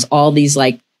bars, all these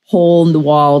like hole in the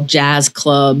wall jazz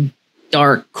club,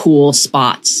 dark, cool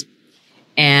spots.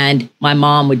 And my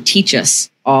mom would teach us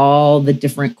all the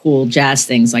different cool jazz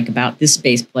things, like about this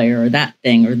bass player or that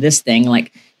thing or this thing,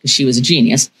 like, because she was a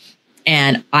genius.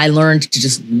 And I learned to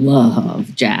just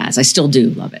love jazz. I still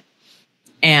do love it.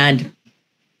 And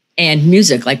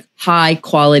music, like high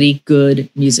quality, good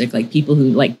music, like people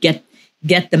who like get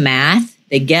the math,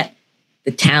 they get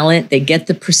the talent, they get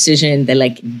the precision, they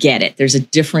like get it. There's a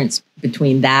difference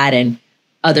between that and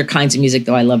other kinds of music,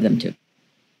 though I love them too.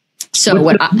 So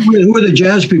who were the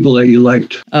jazz people that you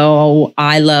liked? Oh,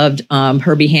 I loved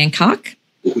Herbie Hancock.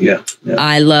 Yeah.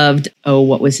 I loved,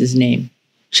 what was his name?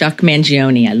 Chuck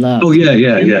Mangione. I loved. Oh,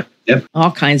 yeah. Yep.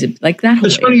 All kinds of like that.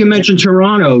 It's funny you mentioned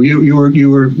Toronto. You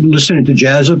were listening to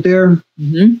jazz up there?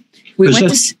 Mm-hmm.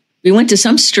 We went to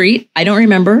some street. I don't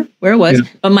remember where it was,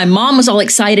 but my mom was all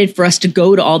excited for us to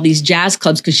go to all these jazz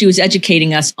clubs because she was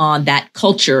educating us on that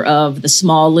culture of the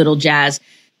small little jazz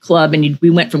club. And we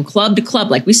went from club to club.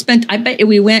 Like I bet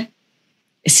we went,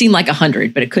 it seemed like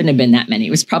 100, but it couldn't have been that many.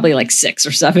 It was probably like 6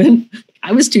 or 7.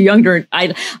 I was too young to,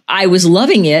 I was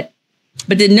loving it,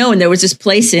 but didn't know. And there was this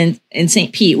place in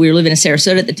St. Pete. We were living in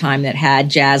Sarasota at the time that had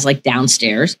jazz like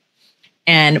downstairs.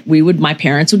 And my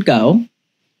parents would go,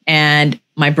 and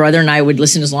my brother and I would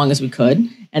listen as long as we could.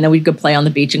 And then we'd go play on the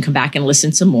beach and come back and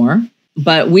listen some more.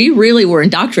 But we really were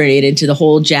indoctrinated into the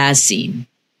whole jazz scene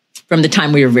from the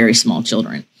time we were very small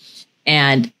children.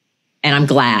 And I'm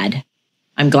glad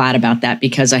about that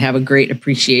because I have a great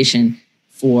appreciation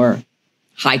for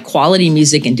high quality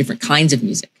music and different kinds of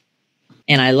music.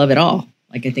 And I love it all.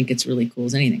 Like, I think it's really cool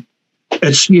as anything.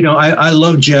 It's, I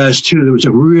love jazz too. There was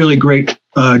a really great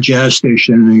jazz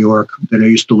station in New York that I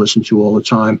used to listen to all the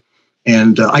time.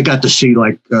 And I got to see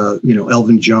like,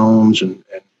 Elvin Jones and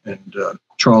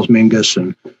Charles Mingus.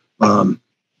 And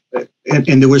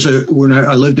there was when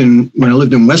I lived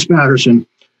in West Patterson,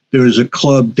 there was a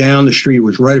club down the street. It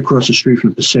was right across the street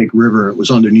from the Passaic River. It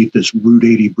was underneath this Route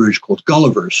 80 bridge called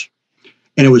Gulliver's.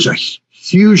 And it was a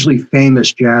hugely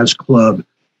famous jazz club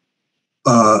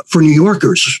for New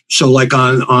Yorkers. So like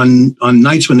on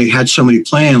nights when they had somebody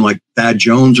playing, like Thad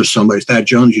Jones or somebody, Thad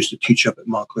Jones used to teach up at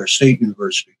Montclair State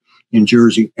University in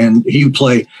Jersey, and he would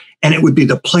play, and it would be,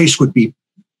 the place would be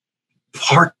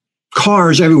parked,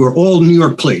 cars everywhere, all New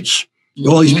York plates.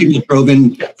 All these people drove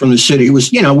in from the city. It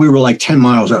was, we were like 10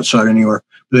 miles outside of New York,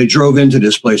 but they drove into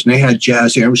this place and they had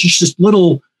jazz there. It was just this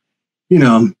little,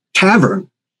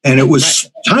 tavern, and it was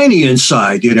tiny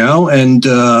inside, and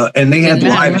they had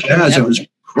live jazz. It was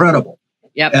incredible.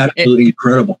 Yep. Absolutely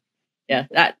incredible. Yeah.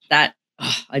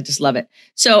 I just love it.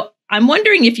 So I'm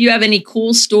wondering if you have any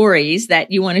cool stories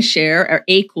that you want to share, or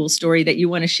a cool story that you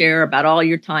want to share about all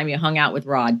your time you hung out with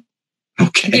Rod.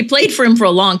 Okay. You played for him for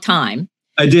a long time.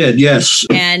 I did, yes.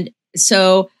 And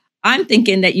so I'm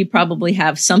thinking that you probably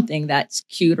have something that's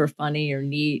cute or funny or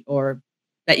neat or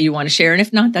that you want to share. And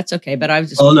if not, that's okay. But I was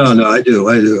just... Oh, no, I do.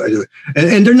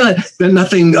 And they're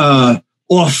nothing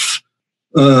off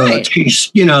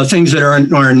taste, things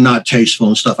that are not tasteful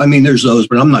and stuff. I mean, there's those,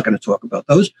 but I'm not going to talk about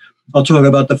those. I'll talk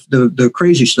about the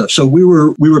crazy stuff. So we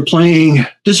were playing,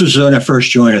 this was when I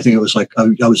first joined. I think it was like,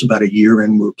 I was about a year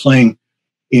in. We were playing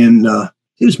in,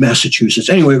 it was Massachusetts.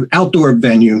 Anyway, outdoor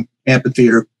venue,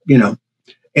 amphitheater,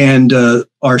 and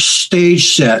our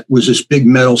stage set was this big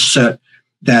metal set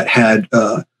that had,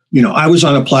 I was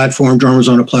on a platform, drummer was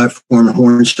on a platform, the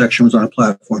horn section was on a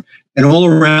platform, and all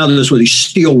around us were these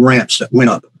steel ramps that went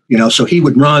up, so he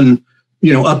would run,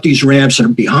 up these ramps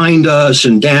and behind us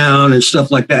and down and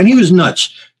stuff like that. And he was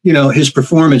nuts, his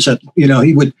performance at,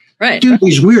 he would do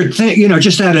these weird things,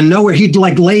 just out of nowhere. He'd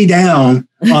like lay down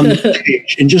on the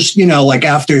stage and just, like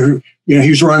after, he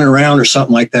was running around or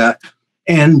something like that.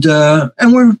 And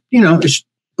we're,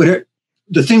 but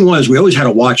the thing was, we always had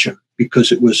to watch him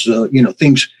because it was,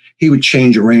 things, he would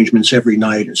change arrangements every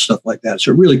night and stuff like that.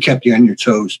 So it really kept you on your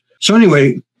toes. So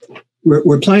anyway,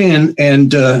 we're playing,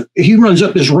 and he runs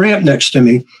up this ramp next to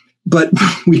me, but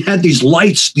we had these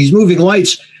lights, these moving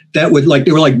lights that would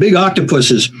they were like big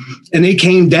octopuses, and they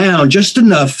came down just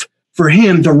enough for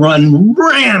him to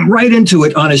ram right into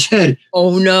it on his head.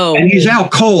 Oh no. And he's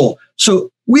out cold.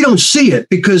 So we don't see it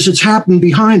because it's happened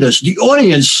behind us. The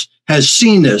audience has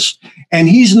seen this, and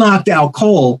he's knocked out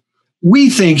cold. We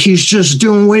think he's just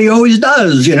doing what he always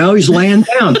does. He's laying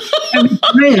down.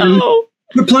 And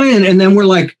we're playing, and then we're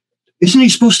like, isn't he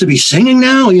supposed to be singing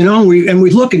now? And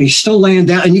we look, and he's still laying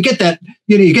down. And you get that,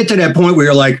 you get to that point where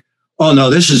you're like, oh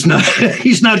no, this is not,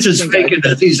 he's not just faking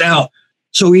this, he's out.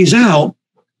 So he's out.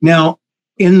 Now,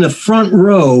 in the front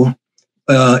row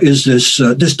is this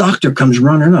doctor comes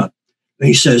running up, and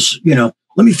he says, let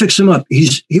me fix him up.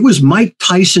 He was Mike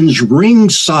Tyson's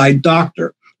ringside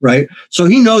doctor, right? So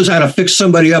he knows how to fix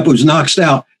somebody up who's knocked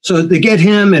out. So they get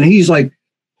him, and he's like,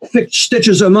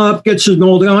 stitches him up, gets his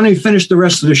mold on, and he finished the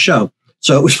rest of the show.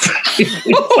 So it was.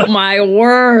 Oh my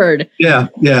word! Yeah.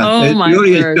 Oh my word! The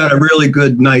audience got a really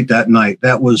good night that night.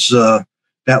 That was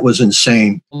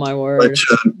insane. Oh my word! But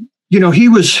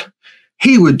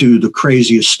he would do the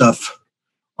craziest stuff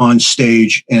on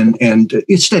stage, and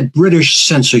it's that British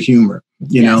sense of humor.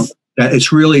 That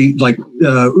it's really like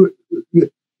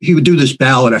he would do this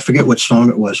ballad. I forget what song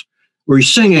it was, where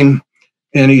he's singing,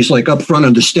 and he's like up front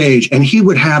on the stage, and he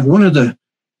would have one of the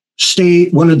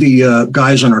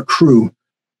guys on our crew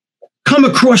come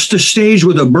across the stage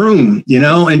with a broom,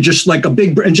 and just like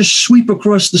and just sweep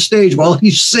across the stage while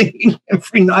he's singing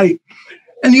every night.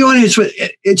 And the audience,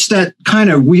 it's that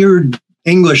kind of weird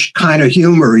English kind of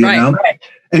humor, you know? Right.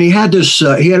 And he had this,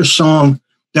 he had a song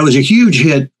that was a huge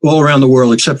hit all around the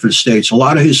world, except for the States. A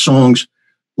lot of his songs,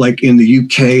 like in the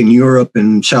UK and Europe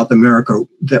and South America,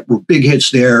 that were big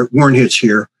hits there, weren't hits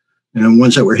here. And the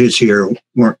ones that were hits here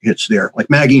weren't hits there. Like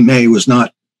Maggie May was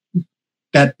not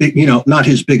that big, not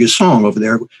his biggest song over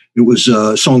there. It was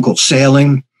a song called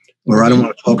Sailing, or I don't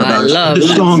want to talk about it.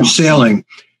 This song, Sailing.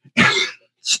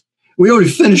 We already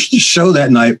finished the show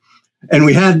that night, and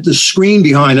we had the screen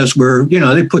behind us where,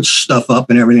 they put stuff up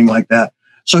and everything like that.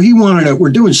 So he wanted it. We're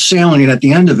doing Sailing, and at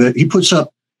the end of it, he puts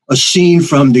up a scene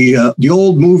from the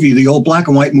old movie, the old black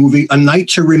and white movie, A Night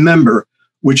to Remember,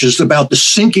 which is about the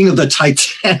sinking of the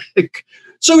Titanic.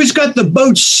 So he's got the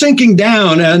boat sinking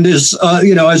down, and this,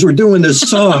 as we're doing this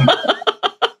song,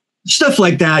 stuff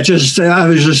like that. I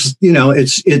was just,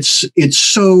 it's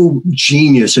so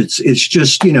genius. It's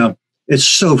just, it's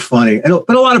so funny.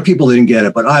 But a lot of people didn't get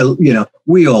it, but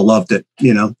we all loved it,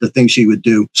 the things he would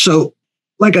do. So,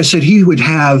 like I said, he would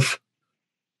have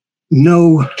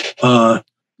no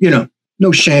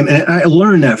no shame. And I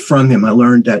learned that from him. I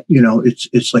learned that,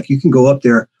 it's like you can go up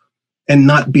there and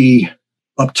not be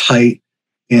uptight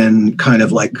and kind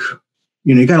of like,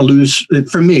 you got to lose.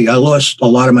 For me, I lost a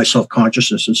lot of my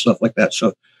self-consciousness and stuff like that.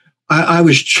 So I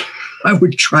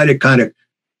would try to kind of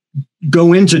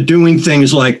go into doing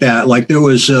things like that. Like there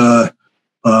was, I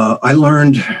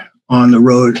learned on the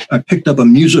road, I picked up a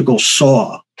musical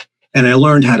saw and I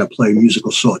learned how to play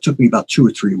musical saw. It took me about 2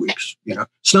 or 3 weeks.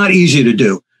 It's not easy to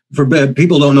do. For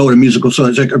people don't know what a musical saw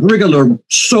is. It's like a regular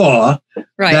saw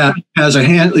that has a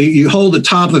hand. You hold the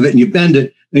top of it and you bend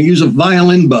it and use a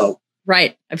violin bow.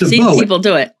 Right. I've seen people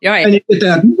do it. Right. And you get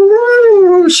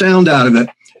that sound out of it.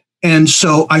 And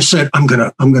so I said, I'm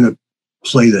gonna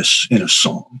play this in a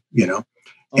song,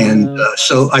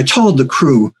 So I told the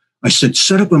crew, I said,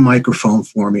 set up a microphone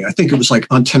for me. I think it was like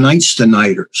on Tonight's the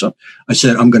Night or something. I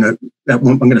said, I'm gonna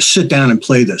sit down and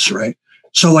play this, right?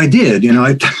 So I did,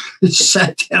 I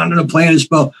sat down and I'm playing his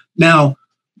bow. Now,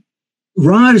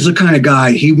 Rod is the kind of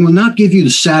guy, he will not give you the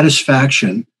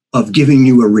satisfaction of giving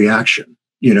you a reaction,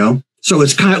 So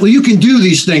it's kind of, you can do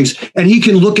these things and he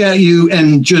can look at you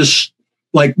and just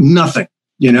like nothing,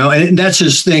 and that's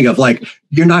his thing of like,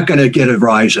 you're not going to get a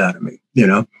rise out of me,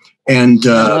 and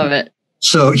I love it.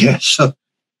 So, so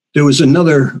there was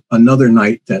another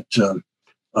night that,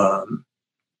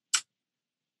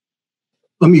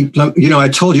 I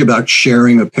told you about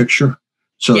sharing a picture.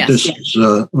 So yes. This is,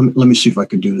 let me see if I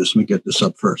can do this. Let me get this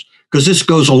up first, because this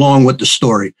goes along with the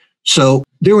story. So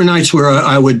there were nights where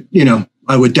I would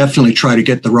definitely try to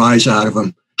get the rise out of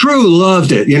them. Crew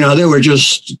loved it. They were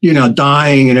just,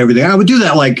 dying and everything. I would do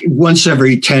that like once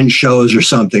every 10 shows or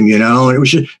something, and it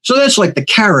was just, so that's like the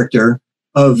character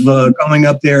of going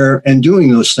up there and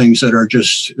doing those things that are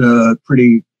just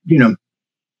pretty,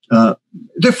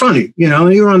 they're funny,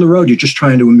 you're on the road, you're just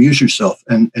trying to amuse yourself.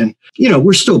 And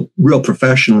we're still real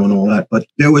professional and all that. But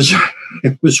it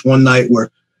was one night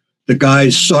where the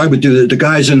guys, so I would do the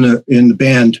guys in the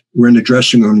band were in the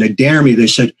dressing room. They dare me. They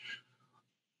said,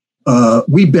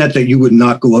 we bet that you would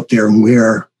not go up there and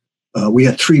wear, we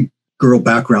had 3 girl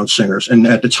background singers. And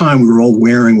at the time we were all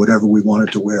wearing whatever we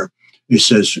wanted to wear. He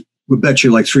says, we bet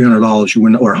you like $300 you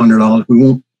win, or $100.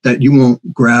 You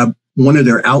won't grab one of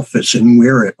their outfits and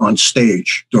wear it on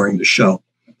stage during the show.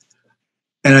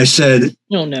 And I said,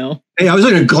 oh no. Hey, I was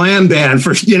in a glam band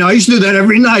for, I used to do that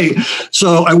every night.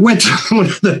 So I went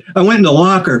to I went in the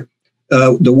locker,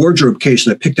 the wardrobe case,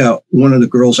 and I picked out one of the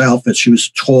girls' outfits. She was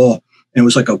tall and it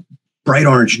was like a bright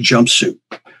orange jumpsuit.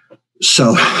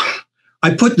 So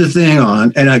I put the thing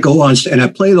on and I go on and I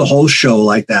play the whole show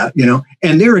like that,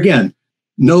 and there again,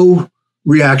 no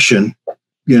reaction,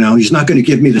 he's not going to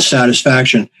give me the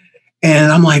satisfaction.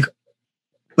 And I'm like,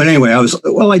 but anyway,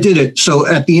 I did it. So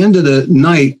at the end of the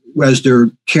night, as they're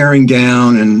tearing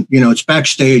down and, it's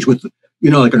backstage with,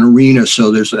 like an arena.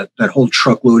 So there's that whole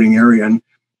truck loading area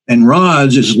and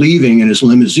Rods is leaving in his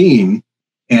limousine.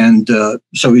 And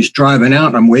so he's driving out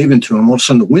and I'm waving to him. All of a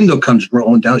sudden the window comes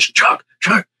rolling down. She said,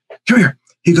 Chuck, come here.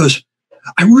 He goes,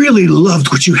 I really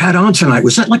loved what you had on tonight.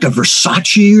 Was that like a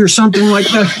Versace or something like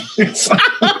that?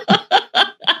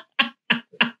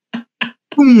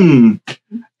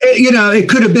 It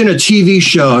could have been a TV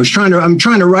show. I'm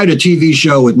trying to write a TV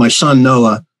show with my son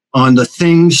Noah on the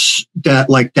things that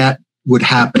like that would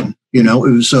happen. It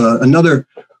was another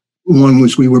one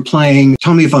was we were playing.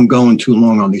 Tell me if I'm going too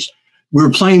long on these. We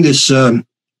were playing this.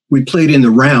 We played in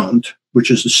the Round, which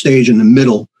is the stage in the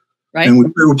middle, right? And we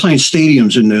were playing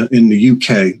stadiums in the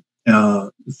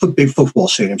UK, big football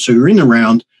stadium. So you're in the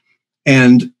Round,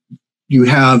 and you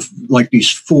have like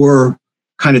these 4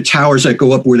 kind of towers that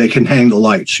go up where they can hang the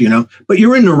lights, but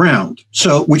you're in the Round.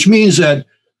 So, which means that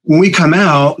when we come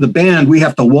out, the band, we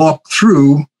have to walk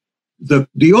through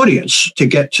the audience to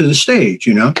get to the stage,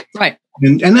 Right.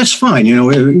 And that's fine.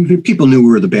 People knew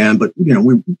we were the band, but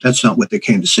that's not what they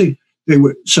came to see.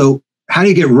 So how do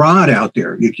you get Rod out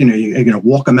there? You're going to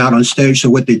walk him out on stage. So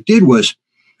what they did was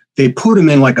they put him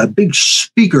in like a big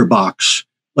speaker box,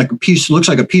 like looks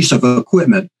like a piece of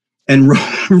equipment, and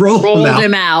rolled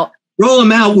him out. Roll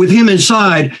him out with him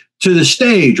inside to the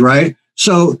stage, right?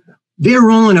 So they're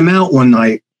rolling him out one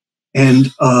night,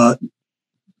 and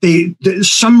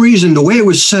some reason, the way it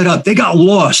was set up, they got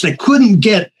lost. They couldn't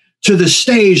get to the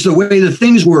stage the way the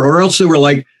things were, or else they were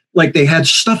like they had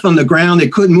stuff on the ground. They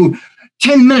couldn't move.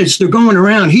 10 minutes, they're going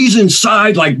around. He's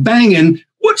inside, like banging.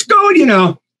 What's going,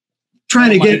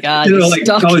 trying to get,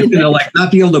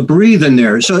 not be able to breathe in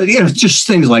there. So, just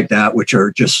things like that, which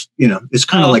are just, it's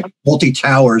kind of like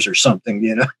multi-towers or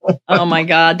something, Oh my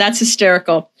God, that's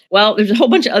hysterical. Well, there's a whole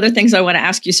bunch of other things I want to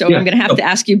ask you. So I'm going to have to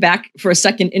ask you back for a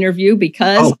second interview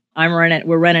because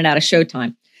we're running out of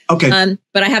showtime. Okay.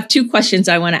 But I have 2 questions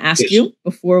I want to ask Yes. you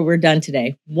before we're done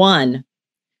today. 1,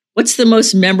 what's the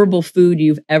most memorable food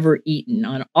you've ever eaten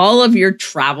on all of your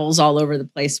travels all over the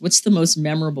place? What's the most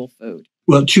memorable food?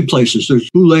 Well, 2 places. There's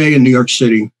Boulay in New York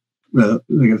City.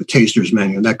 They have a taster's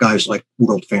menu. And that guy's like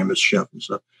world famous chef and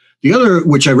stuff. The other,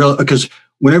 which I really, because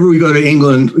whenever we go to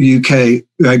England, UK,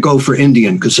 I go for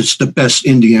Indian because it's the best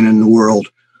Indian in the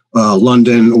world.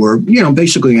 London or,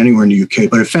 basically anywhere in the UK.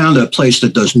 But I found a place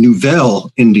that does Nouvelle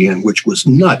Indian, which was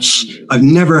nuts. I've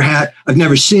never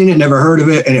seen it, never heard of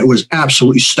it. And it was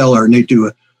absolutely stellar. And they do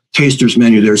a taster's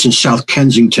menu there. It's in South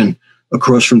Kensington,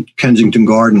 across from Kensington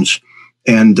Gardens.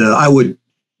 And I would,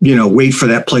 wait for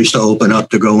that place to open up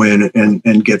to go in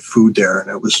and get food there. And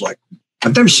it was like,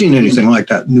 I've never seen anything like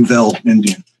that, Nouvelle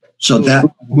Indian. So that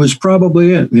was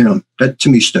probably it. That to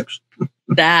me sticks.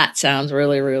 That sounds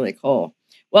really, really cool.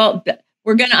 Well,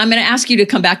 I'm going to ask you to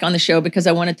come back on the show because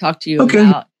I want to talk to you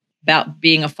about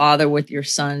being a father with your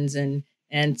sons and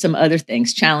some other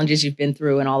things, challenges you've been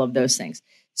through and all of those things.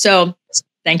 So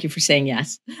thank you for saying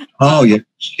yes. Oh, yes.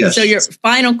 So your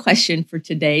final question for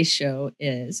today's show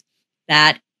is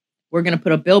that we're going to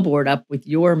put a billboard up with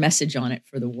your message on it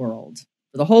for the world,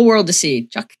 for the whole world to see.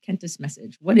 Chuck Kentis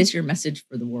message. What is your message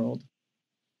for the world?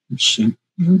 Let's see.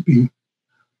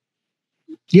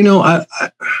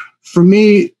 For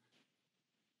me,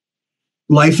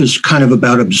 life is kind of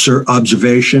about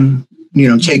observation,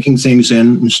 taking things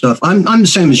in and stuff. I'm the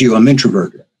same as you. I'm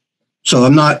introverted. So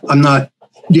I'm not,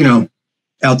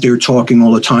 out there talking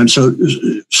all the time. So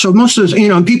most of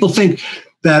the, people think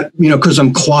that, because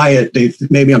I'm quiet,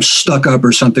 maybe I'm stuck up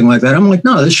or something like that. I'm like,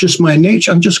 no, that's just my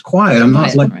nature. I'm just quiet. I'm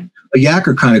not a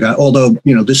yacker kind of guy. Although,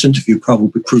 this interview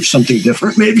probably proves something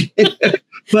different, maybe.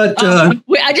 But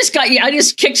I just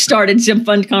kickstarted some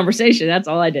fun conversation. That's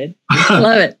all I did. I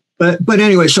love it. But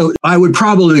anyway, so I would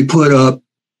probably put up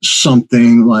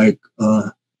something like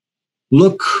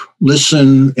look,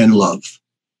 listen, and love.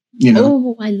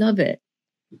 Oh, I love it.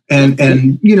 And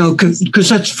because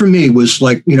that's for me was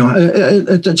like,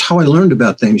 that's how I learned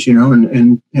about things,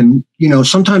 and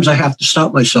sometimes I have to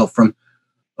stop myself from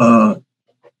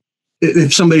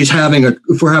if somebody's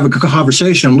if we're having a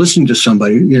conversation, I'm listening to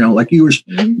somebody, like you were,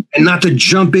 and not to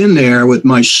jump in there with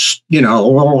my,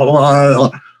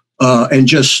 and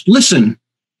just listen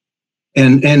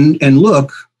and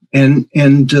look and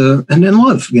then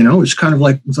love, it's kind of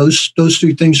like those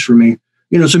 3 things for me.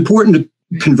 It's important to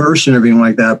converse and everything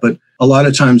like that, but a lot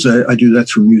of times I do that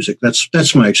through music.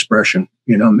 That's my expression.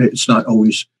 It's not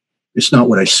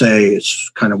what I say.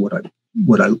 It's kind of what I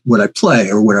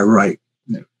play or what I write.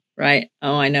 Right.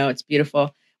 Oh, I know. It's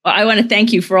beautiful. Well, I want to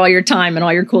thank you for all your time and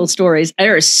all your cool stories.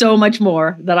 There is so much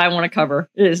more that I want to cover.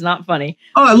 It is not funny.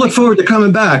 Oh, I look forward to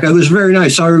coming back. It was very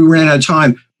nice. Sorry we ran out of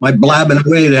time. My blabbing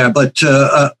away there, but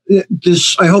I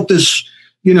hope this,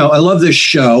 I love this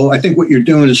show. I think what you're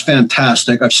doing is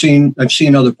fantastic. I've seen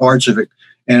other parts of it,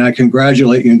 and I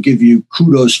congratulate you and give you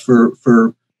kudos for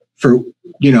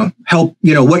help.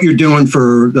 What you're doing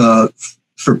for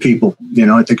people.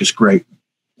 I think it's great.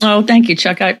 Oh, thank you,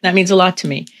 Chuck. That means a lot to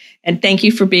me. And thank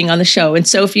you for being on the show. And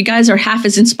so if you guys are half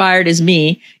as inspired as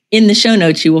me, in the show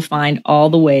notes, you will find all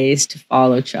the ways to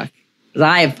follow Chuck. Because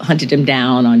I've hunted him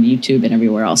down on YouTube and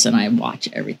everywhere else, and I watch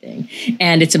everything.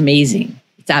 And it's amazing.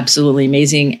 It's absolutely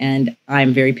amazing. And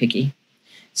I'm very picky.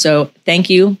 So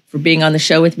thank you for being on the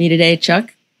show with me today,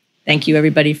 Chuck. Thank you,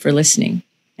 everybody, for listening.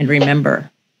 And remember,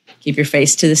 keep your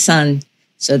face to the sun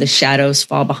so the shadows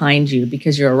fall behind you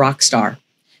because you're a rock star.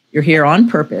 You're here on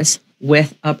purpose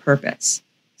with a purpose.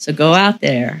 So go out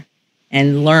there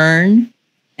and learn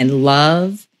and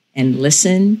love and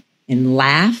listen and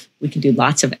laugh. We can do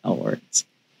lots of L words.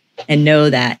 And know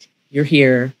that you're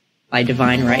here by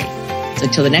divine right. So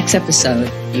until the next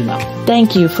episode, be well.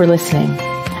 Thank you for listening.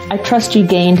 I trust you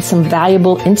gained some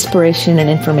valuable inspiration and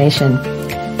information.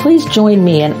 Please join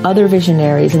me and other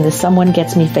visionaries in the Someone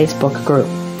Gets Me Facebook group.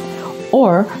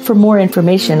 Or for more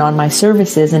information on my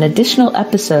services and additional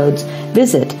episodes,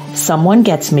 visit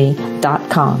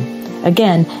someonegetsme.com.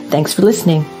 Again, thanks for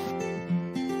listening.